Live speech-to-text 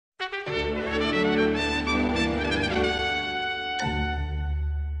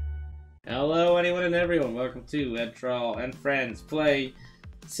everyone, welcome to Edtrawl and Friends play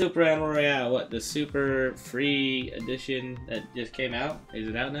Super Animal Royale. What, the super free edition that just came out? Is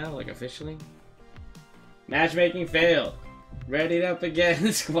it out now, like officially? Matchmaking failed. Ready up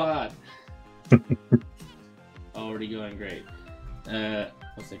again, squad. Already going great.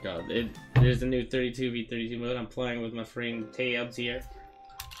 What's it called? There's the new 32v32 mode. I'm playing with my friend Tabs here.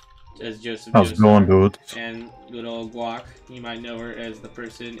 As Joseph. How's it going, dude? And good old Guac. You might know her as the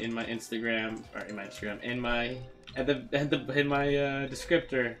person in my Instagram, or in my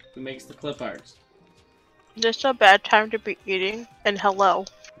descriptor who makes the clip arts. This is a bad time to be eating. And hello.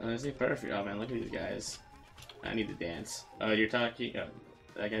 Oh, this is perfect. Oh man, look at these guys. I need to dance. Oh, you're talking. Oh,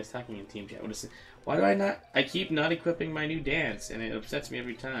 that guy's talking in team chat. What is it? Why do I not? I keep not equipping my new dance, and it upsets me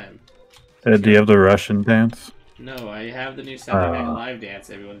every time. Do you have the Russian dance? No, I have the new Saturday Night Live dance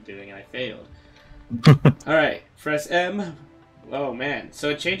everyone's doing, and I failed. Alright, press M. Oh, man. So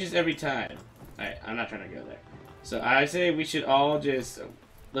it changes every time. Alright, I'm not trying to go there. So I say we should all just...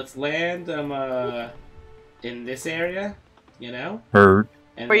 Let's land in this area, you know? Heard.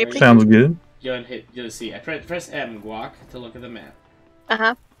 And sounds good. Go and hit C. I press M, Guac, to look at the map.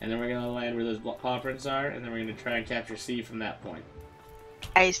 Uh-huh. And then we're going to land where those paw prints are, and then we're going to try and capture C from that point.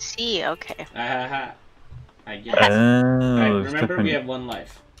 I see, okay. I get it. Alright, remember we have one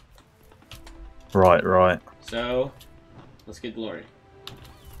life. Right. So, let's get glory.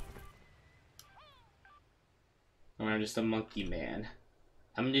 I'm just a monkey man.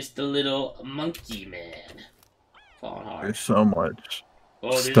 I'm just a little monkey man. Falling hard. There's so much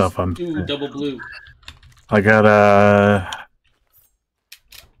stuff I'm doing. Double blue. I got a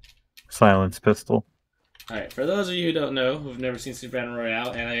silence pistol. Alright, for those of you who don't know, who've never seen Super Animal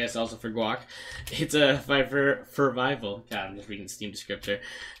Royale, and I guess also for Guac, it's a fight for survival. God, I'm just reading the Steam descriptor.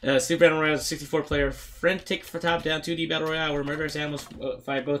 Super Animal Royale is a 64-player, frantic for top-down 2D battle royale where murderous animals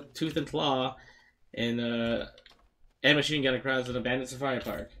fight both tooth and claw and machine gun across an abandoned safari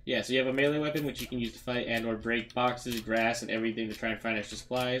park. Yeah, so you have a melee weapon which you can use to fight and or break boxes, grass, and everything to try and find extra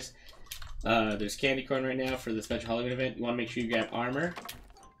supplies. There's candy corn right now for the special Halloween event. You want to make sure you grab armor.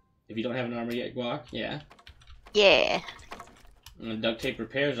 If you don't have an armor yet, Guac, yeah. Yeah. And duct tape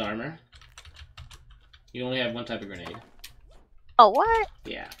repairs armor. You only have one type of grenade. Oh, what?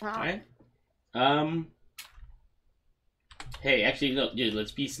 Yeah. Oh. Alright. Hey, actually, no, dude,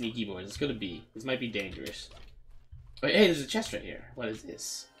 let's be sneaky boys. Let's go to B. This might be dangerous. Wait, hey, there's a chest right here. What is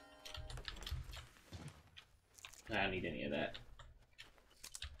this? I don't need any of that.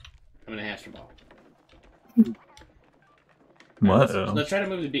 I'm gonna hamster ball. What? Let's try to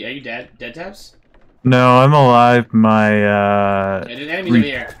move to B. Are you dead tabs? No, I'm alive. My There's enemies over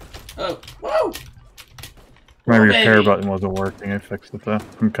here. Oh, whoa! My Oh, repair baby. button wasn't working. I fixed it though.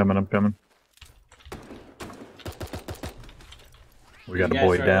 I'm coming. We got a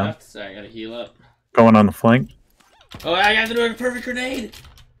boy down. Left? Sorry, I gotta heal up. Going on the flank. Oh, I got to do a perfect grenade!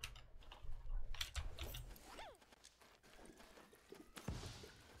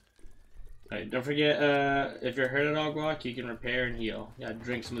 Alright, don't forget, if you're hurt at all, Guac, you can repair and heal. You gotta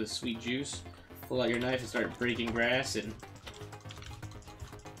drink some of this sweet juice. Pull out your knife and start breaking grass, and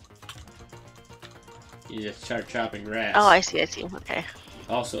you just start chopping grass. Oh, I see, okay.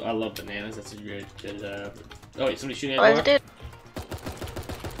 Also, I love bananas. That's a good. Oh wait, somebody shooting at Oh, Guac. is it?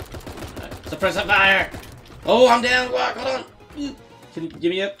 Suppress that fire! Oh, I'm down, Guac. Hold on. Can you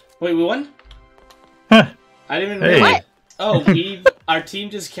give me up? Wait, we won? Huh. I didn't even Hey. know. What? Oh, our team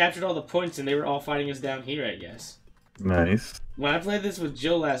just captured all the points, and they were all fighting us down here, I guess. Nice. When I played this with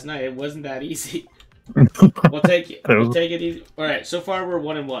Joe last night, it wasn't that easy. We'll take it. We'll take it easy. All right, so far we're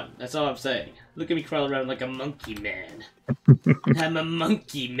 1-1. That's all I'm saying. Look at me crawl around like a monkey man. I'm a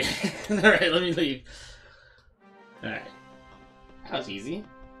monkey man. All right, let me leave. All right, that was easy.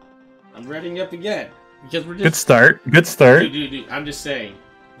 I'm readying up again because we're just Good start. Dude, I'm just saying,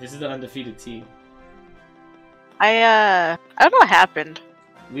 this is the undefeated team. I don't know what happened.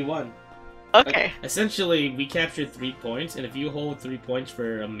 We won. Okay. Essentially, we captured 3 points, and if you hold 3 points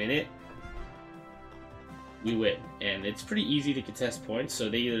for a minute, we win. And it's pretty easy to contest points, so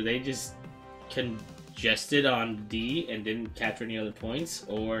they just congested on D and didn't capture any other points,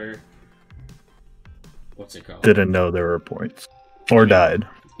 or what's it called? Didn't know there were points. Or died.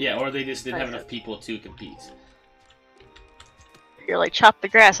 Yeah, or they just didn't have enough people to compete. You're like, chop the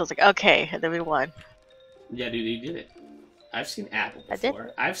grass. I was like, okay, and then we won. Yeah, dude, he did it. I've seen Apple I did?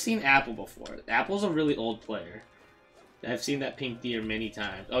 before. I've seen Apple before. Apple's a really old player. I've seen that pink deer many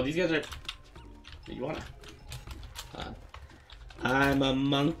times. Oh, these guys are... You wanna... I'm a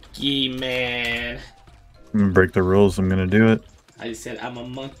monkey man. I'm gonna break the rules. I'm gonna do it. I just said I'm a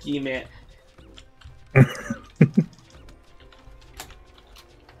monkey man.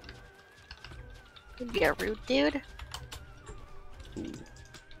 You'd be a rude dude.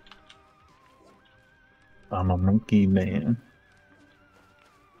 I'm a monkey man.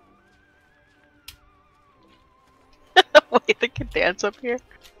 Wait, they can dance up here.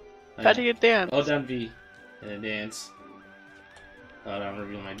 How do you dance? Hold down V and then dance. Oh, I'm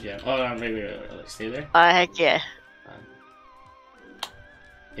revealing my gem. Oh, no, wait. Like, stay there. Heck yeah.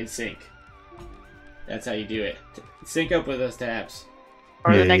 In sync. That's how you do it. Sync up with those tabs.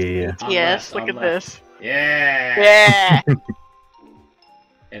 Or the Yeah, next yeah, BTS. left, Look on at left. this. Yeah! Yeah!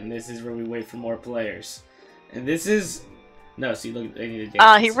 And this is where we wait for more players. And this is... No, see, look, I need to dance.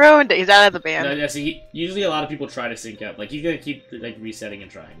 Ah, he ruined it. He's out of the band. No, see, usually a lot of people try to sync up. Like, he's gonna keep, like, resetting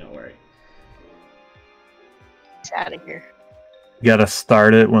and trying, don't worry. He's out of here. You gotta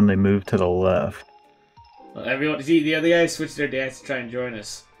start it when they move to the left. Well, everyone, see, the other guys switched their dance to try and join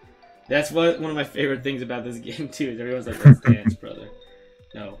us. That's one of my favorite things about this game, too, is everyone's like, let's dance, brother.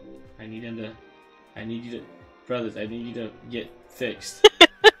 No, I need you to, brothers, I need you to get fixed.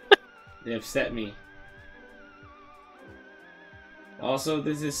 They upset me. Also,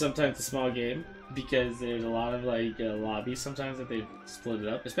 this is sometimes a small game, because there's a lot of, like, lobbies sometimes that they've split it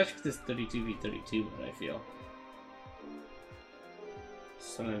up, especially with this 32v32 mode, I feel.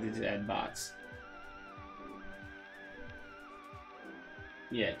 Sometimes they just add bots.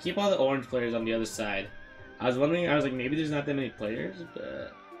 Yeah, keep all the orange players on the other side. I was wondering, I was like, maybe there's not that many players,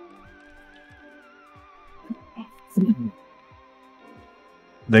 but...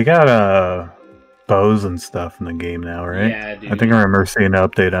 They got bows and stuff in the game now, right? Yeah, dude. I think I remember seeing an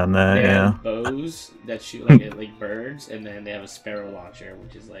update on that. They Yeah. have bows that shoot like birds, and then they have a sparrow launcher,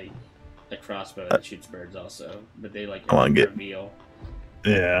 which is like a crossbow that shoots birds also. But they like I wanna get- reveal.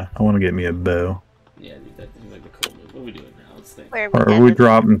 Yeah, I want to get me a bow. Yeah, dude, that thing's like the cool move. What are we doing now? Let's think. Where Or are we at?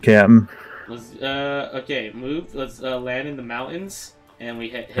 dropping, Captain? Let's okay, move. Let's land in the mountains, and we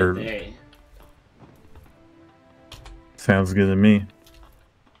hit Or- the A. Sounds good to me.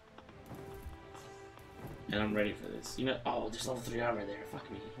 And I'm ready for this. You know, oh, there's level 3 armor there. Fuck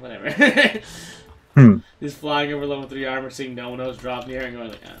me. Whatever. Just flying over level 3 armor, seeing no one else drop near and going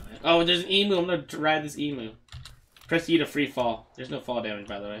like, oh, man. Oh, there's an emu. I'm gonna ride this emu. Press E to free fall. There's no fall damage,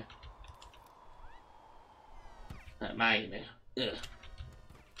 by the way. Not my emu. Ugh.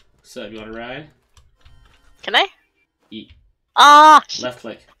 So, you want to ride? Can I? E. Ah! Left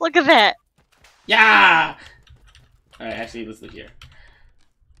click. Look at that! Yeah! Alright, actually, let's look here.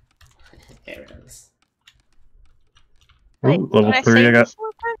 Arrows. Wait, Ooh, level can I 3, I save got. this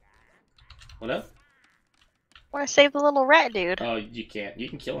little guy? What up? I want to save the little rat dude. Oh, you can't. You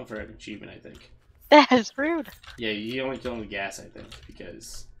can kill him for an achievement, I think. That is rude. Yeah, you only kill him with gas, I think,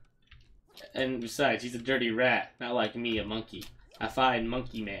 because... And besides, he's a dirty rat, not like me, a monkey. A fine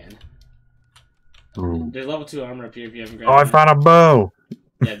monkey man. Ooh. There's level 2 armor up here if you haven't Oh, grabbed I it. found a bow!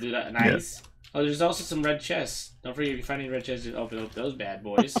 Yeah, do that. Nice. Oh, there's also some red chests. Don't forget, if you find any red chests, just open up those bad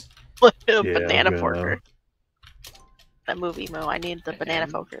boys. Banana I'm forker. That movie, Mo. I need the banana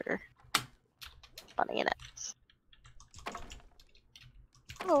forker. Bananas.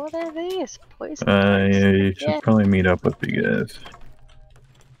 Oh, what are these? Poison. Yeah, you should Yeah. probably meet up with you guys.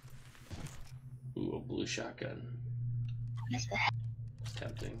 Ooh, a blue shotgun. What is that? It's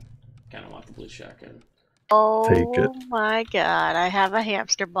tempting. Kinda want the blue shotgun. Oh Take it. my god, I have a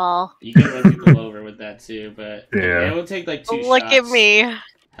hamster ball. You can run people over with that too, but Yeah. it will take like 2 Look shots. at me.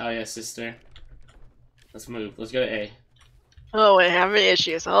 Hell yeah, sister. Let's move. Let's go to A. Oh, we're having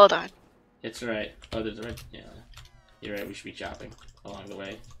issues. Hold on. It's right. Oh, there's a red. Yeah. You're right, we should be chopping along the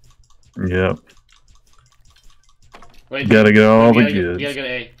way. Yep. Wait, Gotta get all we the gotta goods. go to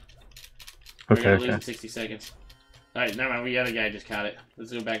A. We're Okay, gonna lose okay. in 60 seconds. Alright, never mind. We got a guy just caught it.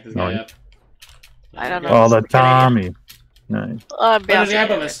 Let's go back this Oh, guy yeah. up. I don't know. Oh, the Get in here. Tommy. Nice. Oh, there's a Bouncing guy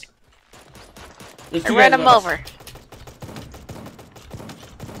above over. us. There's I 2 ran guys him above us. over.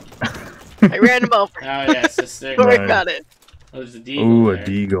 I ran him over. Oh yeah, sister. Nice. I got it. Oh, there's a deagle Ooh, a there.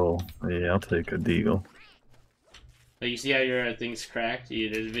 deagle. Yeah, I'll take a deagle. But you see how your thing's cracked?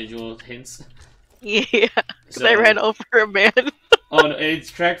 There's visual hints. Yeah, 'cause So, I ran over a man. Oh no,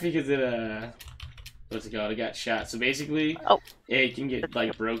 it's cracked because it what's it called? It got shot. So basically, Oh. it can get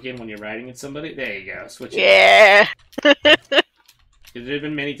like broken when you're riding at somebody. There you go. Switch it. Yeah. Because there's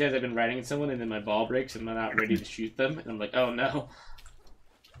been many times I've been riding at someone and then my ball breaks and I'm not ready to shoot them and I'm like, oh no.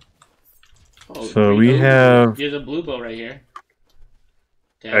 Oh, So green we bow. have- Here's a blue bow right here.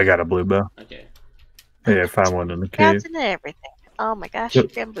 Okay. I got a blue bow. Okay. Yeah, I found one in the cave. Cats and everything. Oh my gosh,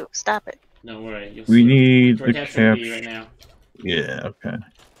 Yep. bamboo. Stop it. Don't worry. You'll We see. need We're the capturing B cap. right now. Yeah, okay.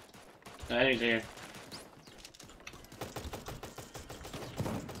 Enemies here.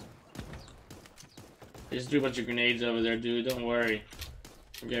 I just threw a bunch of grenades over there, dude. Don't worry.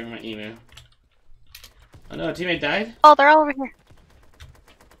 I'm grabbing my email. Oh no, a teammate died? Oh, they're all over here.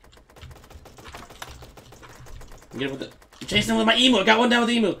 Get him with the... I'm chasing him with my emu. I got one down with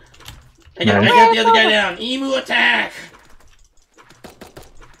the emu. I got the other guy down. Emu attack!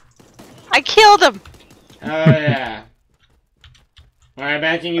 I killed him. Oh yeah. Alright,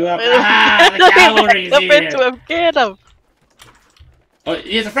 backing you up. Ah, the cavalry's Up here. into him. Get him. Oh,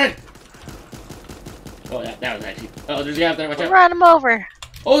 he has a friend. Oh, yeah, that was actually. Oh, there's a guy up there. Watch out. Run him over.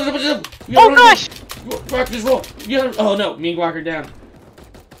 Oh, there's a bunch of them. Oh gosh. Rock, just roll. Oh no, me and Guac are down.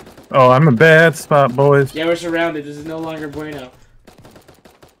 Oh, I'm a bad spot, boys. Yeah, we're surrounded. This is no longer bueno.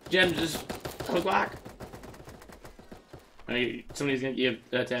 Jem, just. Oh, Guac. Oh, somebody's gonna give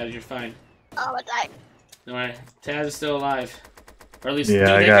Taz. You're fine. Oh, I died. Don't worry. Taz is still alive. Or at least, Yeah, dude,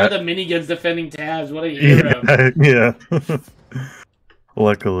 I they got the miniguns defending Taz. What a hero. Yeah.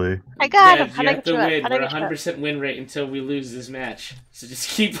 Luckily. I got him. Taz, How'd you I have get to you up? win. How'd I We're get you up? 100% win rate until we lose this match. So just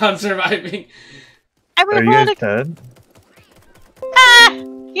keep on surviving. I'm Are you guys reloading. dead? Ah!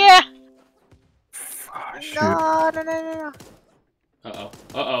 Yeah. Oh, shoot. No. Uh-oh.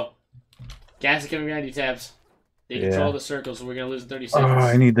 Uh-oh. Gas is coming behind you, Tabs. They Yeah. control the circle, so we're gonna lose in 30 Oh, seconds.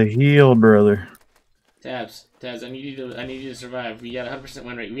 I need the heal, brother. Tabs, I need you to survive. We got 100%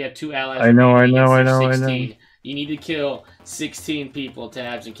 win rate. We have 2 allies. I know, remaining I know, against I their know, I know. 16. You need to kill 16 people,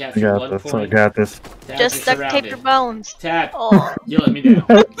 Tabs, and I capture got 1 this. point. I got this. Tabs, Just you're duct tape your surrounded. bones. Tab, Oh. you let me down.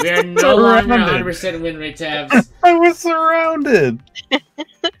 We are no longer Surrounded. 100% win rate, Tabs. I was surrounded.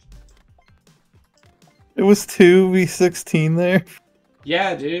 It was 2v16 there.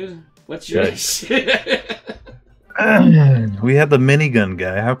 Yeah, dude. What's your Yes. I We had the minigun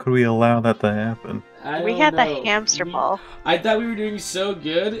guy. How could we allow that to happen? We don't had the know. hamster ball. I thought we were doing so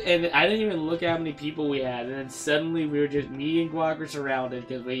good, and I didn't even look at how many people we had, and then suddenly we were just me and Guac were surrounded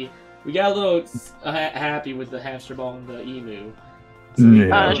because we got a little happy with the hamster ball and the emu. Yeah. we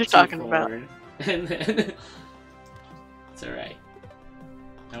That's what you're talking about. forward, and then it's all right.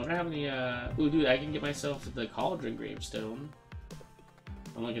 I wonder how many. Ooh, dude, I can get myself the cauldron gravestone.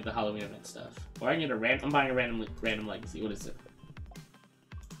 I'm looking at the Halloween event stuff, or I can get a random. I'm buying a random legacy. What is it?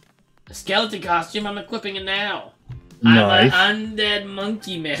 A skeleton costume. I'm equipping it now. Nice. I'm an undead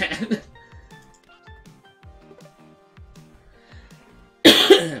monkey man.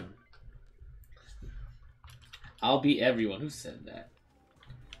 I'll be everyone. Who said that?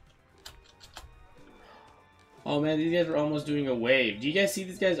 Oh man, these guys are almost doing a wave. Do you guys see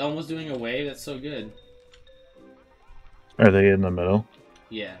these guys almost doing a wave? That's so good. Are they in the middle?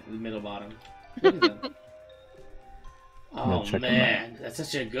 Yeah, the middle bottom. Look at them. Oh check them man, that's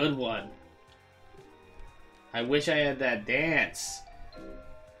such a good one. I wish I had that dance.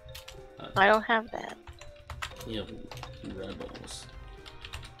 I don't have that. You rebels.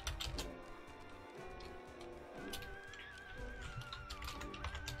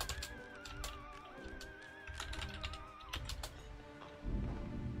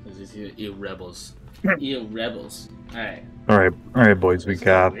 You rebels. You rebels. Alright. All right, boys. We This is a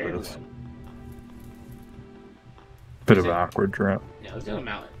got weird this. one. Bit of an awkward drop. Yeah, let's go to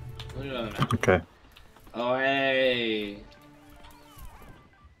mountain. Let's go to the mountain. Okay. Oh, hey.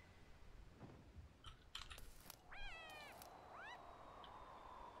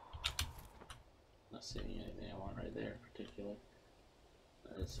 Not seeing anything I want right there in particular.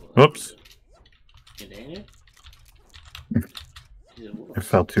 Oops. You Daniel? It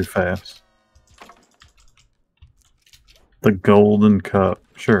fell too fast. The golden cup.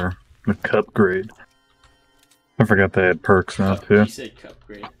 Sure. The cup grade. I forgot they had perks now, too. You said cup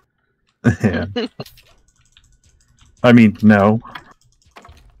grade. Yeah. I mean, no.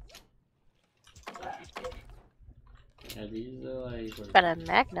 Yeah, these are like... Got a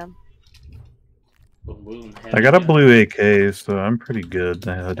magnum. Boom, boom, I got a heavy blue AK, so I'm pretty good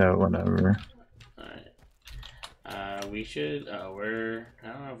to head out whenever. Alright. We should... we're... I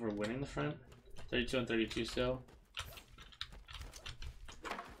don't know if we're winning the front. 32 and 32 still.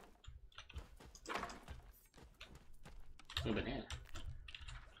 Ooh, banana.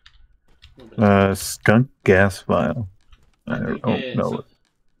 Ooh, banana. Skunk gas vial. I think don't it's- know it.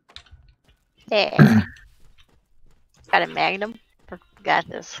 Yeah. Got a magnum. Got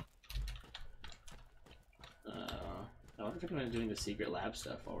this. I wonder if we're doing the secret lab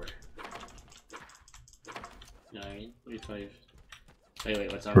stuff while we're... You know what I mean? 320.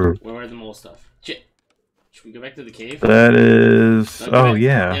 Wait, what's on? True. Where are the mole stuff? Shit! Should we go back to the cave? That is... No, go Oh, back-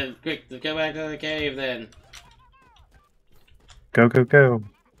 yeah. Quick, let's go back to the cave then. Go, go, go.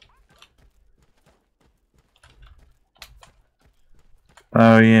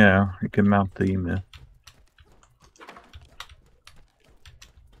 Oh, yeah. You can mount the email.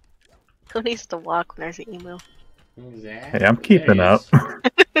 Who needs to walk when there's an email? Exactly. Hey, I'm keeping There up. he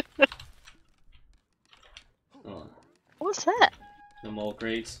is. was that? The mole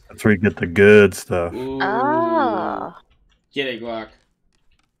crates. That's where you get the good stuff. Ooh. Oh. Get it, Guac.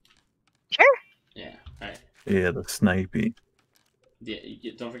 Sure. Yeah. All right. Yeah, the snipey.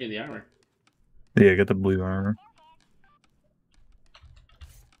 Yeah. Don't forget the armor. Yeah, get the blue armor.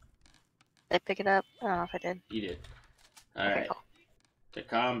 Did I pick it up? I don't know if I did. You did. All Okay, right. cool. To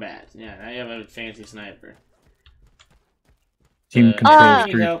combat. Yeah. Now you have a fancy sniper. Team control we need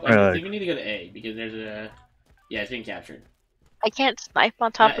street help. I frag. think we need to go to A because there's a. Yeah, it's being captured. I can't snipe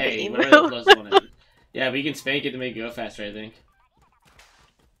on top Not of the A. emu. Whatever the closest one is. Yeah, but you can spank it to make it go faster. I think.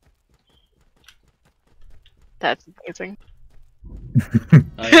 That's amazing.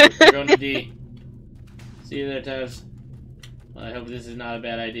 Oh, yeah, we're going to D. See you there, Taz. Well, I hope this is not a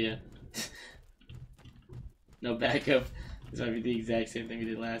bad idea. No backup. This might be the exact same thing we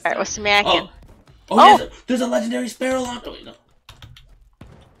did last Alright, time. what's the mannequin? Oh, yes, there's a legendary sparrow on. Oh, wait, no.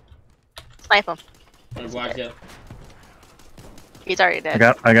 Snipe him. I'm gonna block up. He's already dead.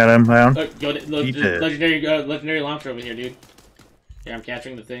 I got him down. Look, He there's did. legendary launcher over here, dude. Here, I'm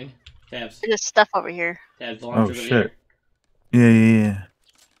capturing the thing. Tabs. There's stuff over here. Tabs, the Oh launcher's over shit. here. Yeah.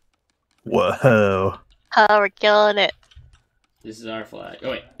 Whoa. Oh, we're killing it. This is our flag. Oh,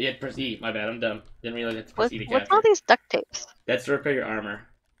 wait. You had to press E. My bad, I'm dumb. Didn't realize I had to press E to What's capture. all these duct tapes? That's to repair your armor.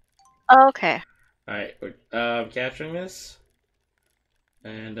 Oh, okay. Alright, I'm capturing this.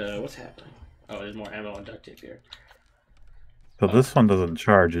 And, what's happening? Oh, there's more ammo and duct tape here. So this one doesn't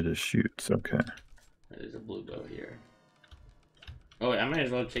charge, it just shoots. Okay. There's a blue bow here. Oh, wait, I might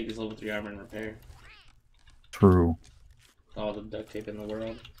as well take this level 3 armor and repair. True. All the duct tape in the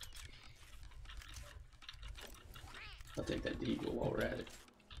world. I'll take that deagle while we're at it.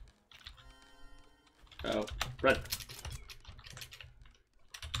 Oh, run.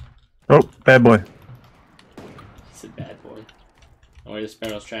 Oh, bad boy. He's a bad boy. Oh, wait, the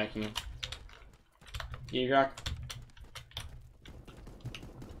sparrow's tracking him. Get your rock.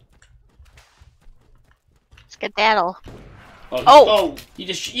 Skedaddle. Oh! You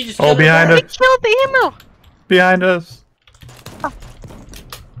just Oh, killed behind her. We killed the emu! Behind us. Oh.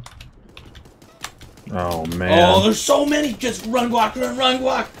 Oh man. Oh, there's so many! Just run, Guac, run,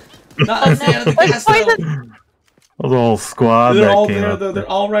 Guac! Not Oh, stay out of the Let's castle! poison- The whole squad They're that all came there, up. though. They're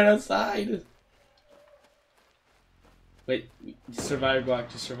all right outside. Wait, just survive, Guac,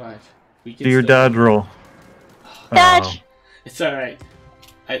 just survive. We can Do your still- dodge roll. Dodge! It's alright.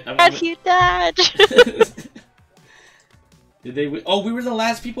 I'm Dodge, you dodge! Did they? Oh, we were the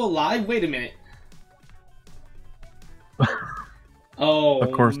last people alive. Wait a minute. Oh,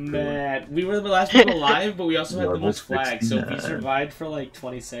 Of course we were. man, we were the last people alive, but we also had the Level most flags. So if we 69. survived for like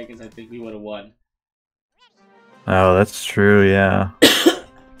 20 seconds, I think we would have won. Oh, that's true. Yeah.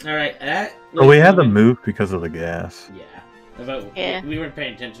 All right, that. But we had to move because of the gas. Yeah, but Yeah. we weren't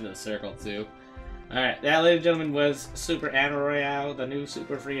paying attention to the circle too. All right, that, ladies and gentlemen, was Super Animal Royale, the new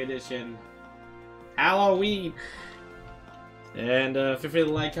Super Free Edition, Halloween. And feel free to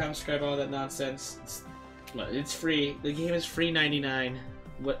like, comment, subscribe, all that nonsense. It's free. The game is free 99.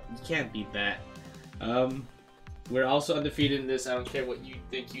 What, you can't beat that. We're also undefeated in this. I don't care what you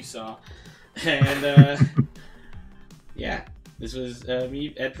think you saw. And yeah, this was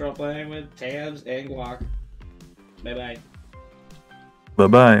me, Edtrawl, playing with Tabs and Guac. Bye bye. Bye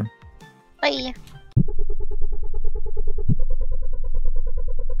bye. Bye.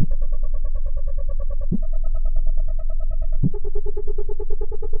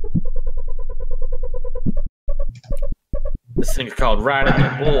 This thing's called riding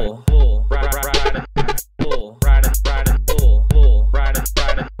the bull.